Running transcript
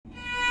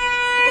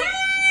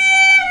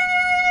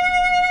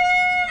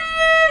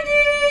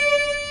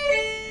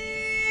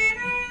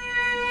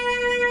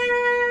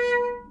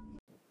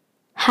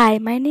Hi,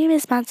 my name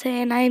is Monse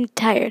and I am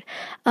tired.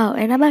 Oh,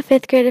 and I'm a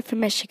fifth grader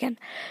from Michigan.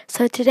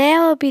 So today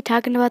I will be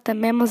talking about the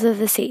mammals of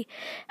the sea.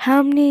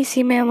 How many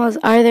sea mammals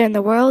are there in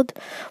the world?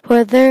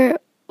 There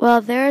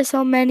are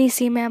so many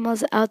sea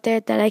mammals out there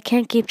that I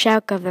can't keep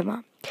track of them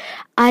all.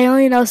 I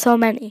only know so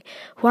many.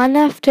 One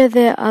after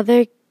the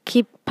other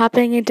keep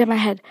popping into my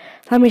head.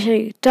 Let me show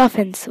you.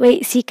 Dolphins.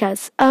 Wait, sea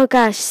cows. Oh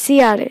gosh,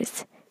 sea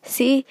otters.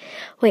 See?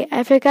 Wait,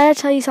 I forgot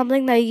to tell you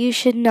something that you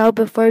should know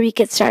before we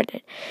get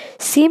started.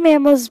 Sea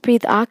mammals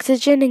breathe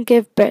oxygen and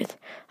give birth.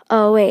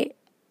 Oh, wait.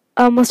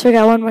 Almost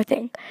forgot one more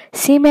thing.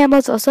 Sea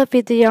mammals also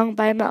feed the young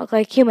by milk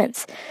like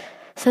humans.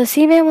 So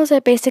sea mammals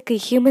are basically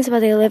humans, but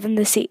they live in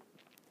the sea.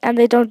 And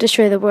they don't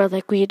destroy the world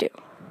like we do.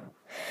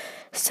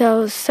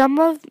 So some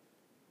of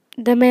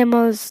the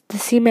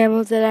sea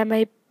mammals that I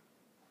might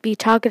be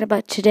talking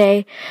about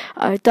today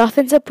are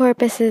dolphins and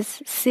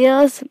porpoises,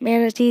 seals,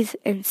 manatees,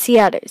 and sea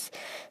otters.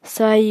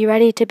 So are you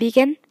ready to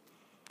begin?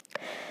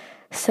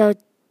 So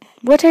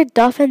what are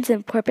dolphins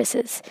and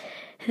porpoises?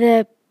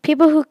 The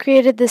people who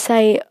created the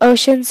site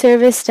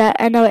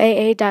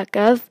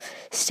oceanservice.noaa.gov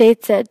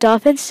states that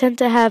dolphins tend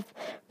to have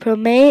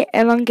primate,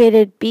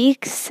 elongated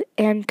beaks,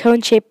 and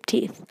cone-shaped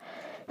teeth.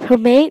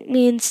 Primate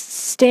means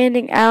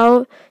standing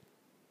out,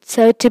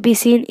 so to be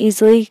seen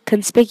easily,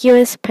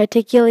 conspicuous,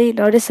 particularly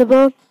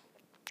noticeable,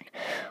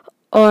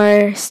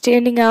 or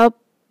standing out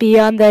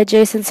beyond the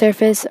adjacent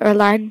surface or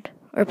line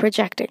or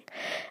projecting.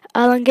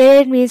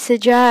 Elongated means to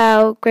draw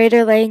out,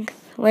 greater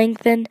length,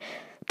 lengthen,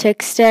 to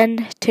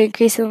extend, to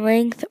increase in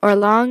length, or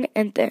long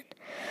and thin.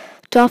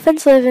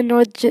 Dolphins live in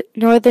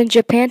northern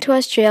Japan to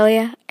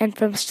Australia and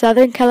from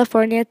southern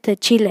California to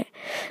Chile.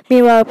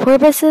 Meanwhile,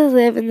 porpoises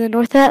live in the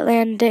North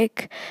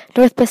Atlantic,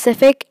 North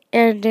Pacific,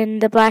 and in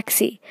the Black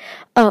Sea.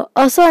 Oh,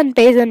 also in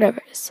bays and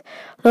rivers.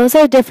 Those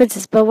are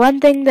differences, but one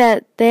thing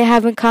that they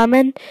have in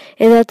common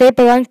is that they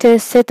belong to the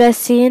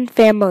Cetacean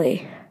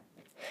family.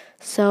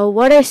 So,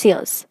 what are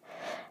seals?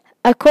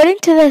 According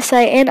to the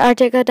site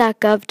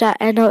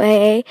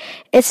antarctica.gov.noaa,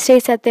 it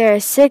states that there are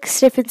 6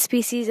 different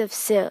species of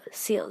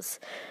seals.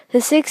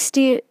 The 6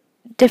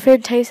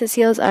 different types of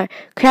seals are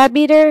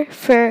crab-eater,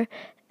 fur,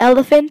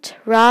 elephant,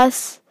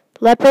 Ross,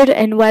 leopard,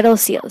 and Weddell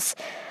seals.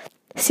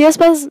 Seals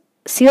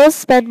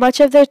spend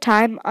much of their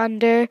time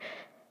under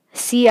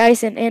sea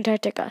ice in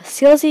Antarctica.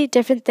 Seals eat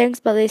different things,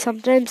 but they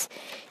sometimes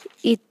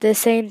eat the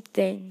same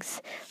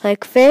things,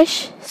 like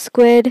fish,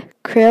 squid,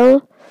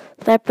 krill,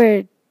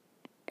 leopard,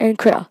 and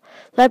krill.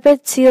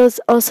 Leopard seals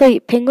also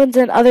eat penguins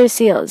and other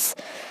seals.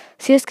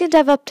 Seals can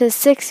dive up to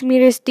 6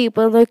 meters deep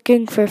when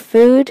looking for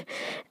food,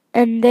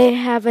 and they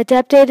have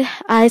adapted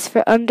eyes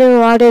for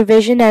underwater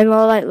vision and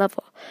low light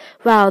level.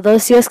 Wow,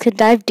 those seals can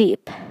dive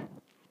deep.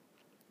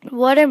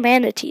 What are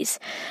manatees?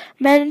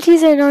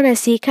 Manatees are known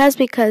as sea cows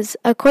because,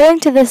 according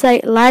to the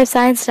site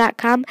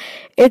livescience.com,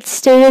 it's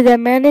stated that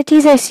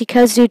manatees are sea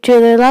cows due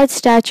to their large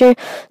stature,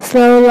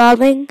 slow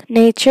lolling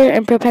nature,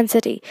 and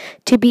propensity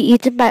to be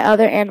eaten by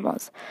other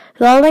animals.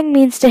 Lolling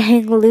means to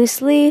hang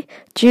loosely,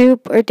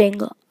 droop, or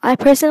dangle. I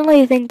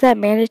personally think that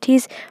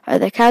manatees are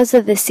the cows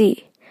of the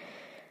sea.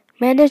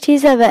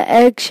 Manatees have an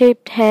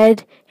egg-shaped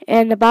head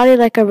and a body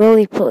like a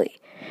roly-poly.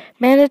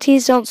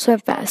 Manatees don't swim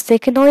fast. They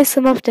can only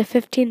swim up to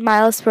 15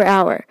 miles per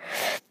hour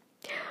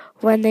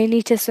when they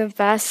need to swim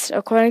fast,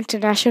 according to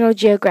National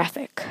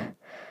Geographic.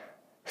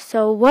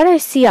 So what are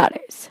sea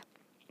otters?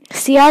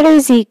 Sea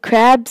otters eat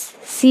crabs,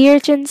 sea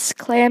urchins,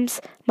 clams,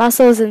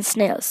 mussels, and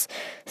snails.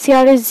 Sea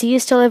otters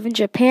used to live in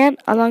Japan,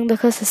 along the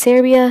coast of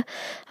Serbia,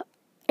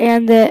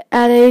 and the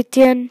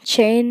Aleutian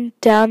chain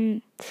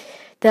down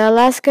the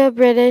Alaska,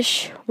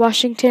 British,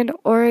 Washington,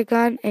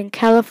 Oregon, and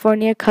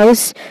California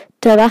coast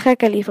to Baja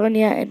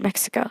California in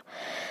Mexico.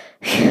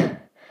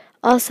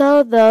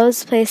 Also,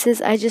 those places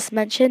I just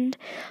mentioned,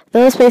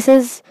 those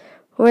places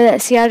where the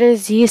sea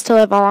otters used to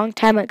live a long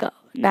time ago.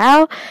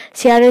 Now,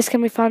 sea otters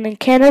can be found in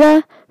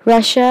Canada,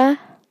 Russia,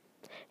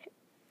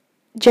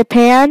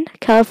 Japan,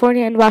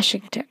 California, and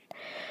Washington.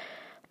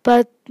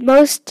 But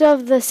most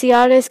of the sea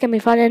otters can be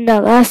found in the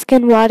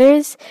Alaskan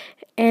waters,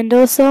 and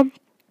also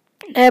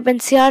there have been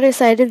sea otter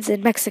sightings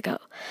in Mexico.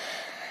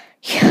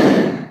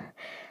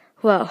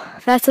 Whoa,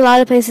 that's a lot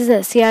of places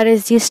that sea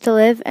otters used to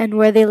live and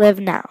where they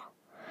live now.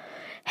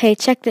 Hey,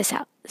 check this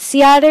out.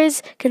 Sea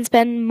otters can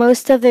spend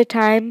most of their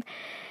time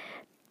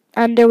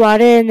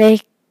underwater, and they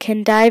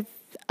can dive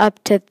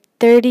up to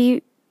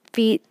 30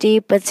 feet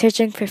deep when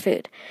searching for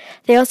food.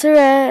 They also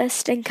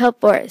rest in kelp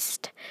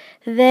forest.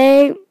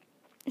 They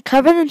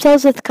cover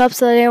themselves with kelp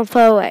so they don't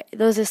float away.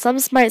 Those are some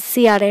smart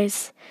sea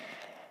otters.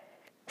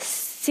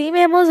 Sea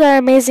mammals are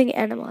amazing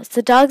animals.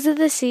 The dogs of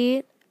the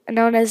sea,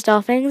 known as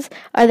dolphins,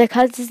 are the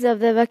cousins of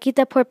the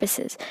vaquita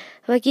porpoises.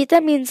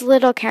 Vaquita means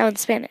little cow in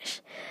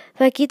Spanish.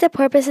 Vaquita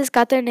porpoises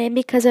got their name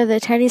because of their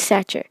tiny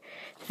stature.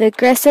 The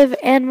aggressive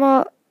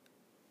animal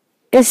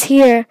is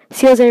here.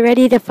 Seals are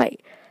ready to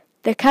fight.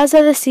 The cows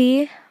of the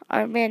sea,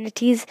 our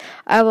manatees,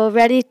 are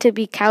ready to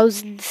be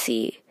cows in the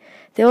sea.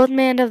 The old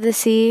man of the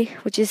sea,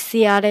 which is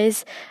sea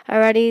otters, are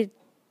ready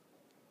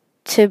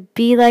to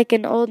be like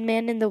an old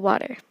man in the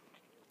water.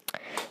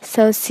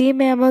 So sea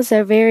mammals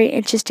are very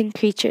interesting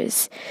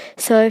creatures.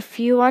 So if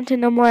you want to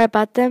know more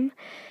about them,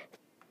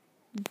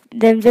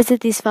 then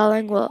visit these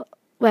following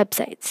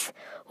websites: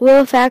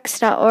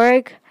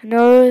 WhaleFacts.org,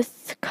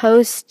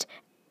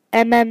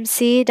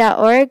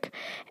 NorthCoastMMC.org,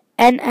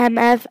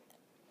 NMMF.org,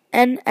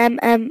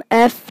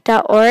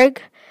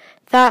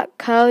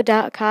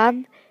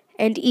 ThoughtCo.com,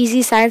 and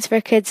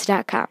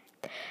EasyScienceForKids.com.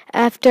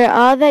 After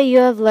all that you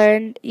have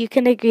learned, you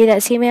can agree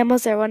that sea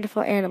mammals are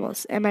wonderful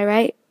animals. Am I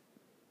right?